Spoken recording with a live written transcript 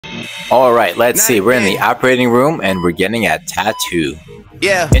All right, let's see. We're in the operating room and we're getting a tattoo.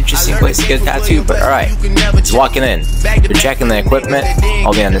 Yeah. Interesting place to get a tattoo, but all right. He's walking in. They're checking the equipment.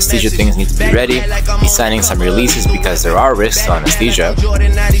 All the anesthesia things need to be ready. He's signing some releases because there are risks to anesthesia.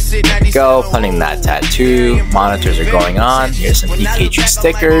 There we go, putting that tattoo. Monitors are going on. Here's some 𝐀𝐁𝐎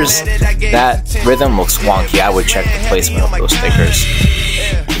stickers. That rhythm looks wonky. I would check the placement of those stickers.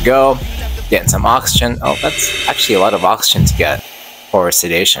 There we go. Getting some oxygen. Oh, that's actually a lot of oxygen to get for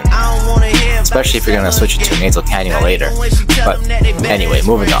sedation, especially if you're going to switch it to a nasal cannula later. But anyway,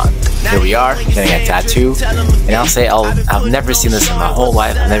 moving on. Here we are, getting a tattoo, and I'll say I've never seen this in my whole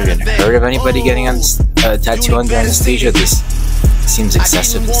life. I've never even heard of anybody getting a tattoo under anesthesia. This seems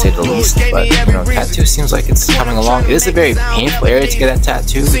excessive to say the least, but you know, tattoo seems like it's coming along. It is a very painful area to get a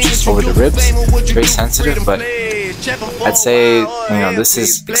tattoo, which is over the ribs. It's very sensitive, but I'd say, you know, this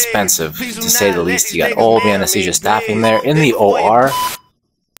is expensive to say the least. You got all the anesthesia staffing there in the OR.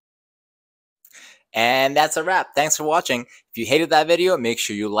 And that's a wrap. Thanks for watching. If you hated that video, make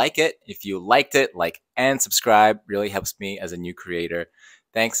sure you like it. If you liked it, like and subscribe. Really helps me as a new creator.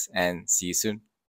 Thanks and see you soon.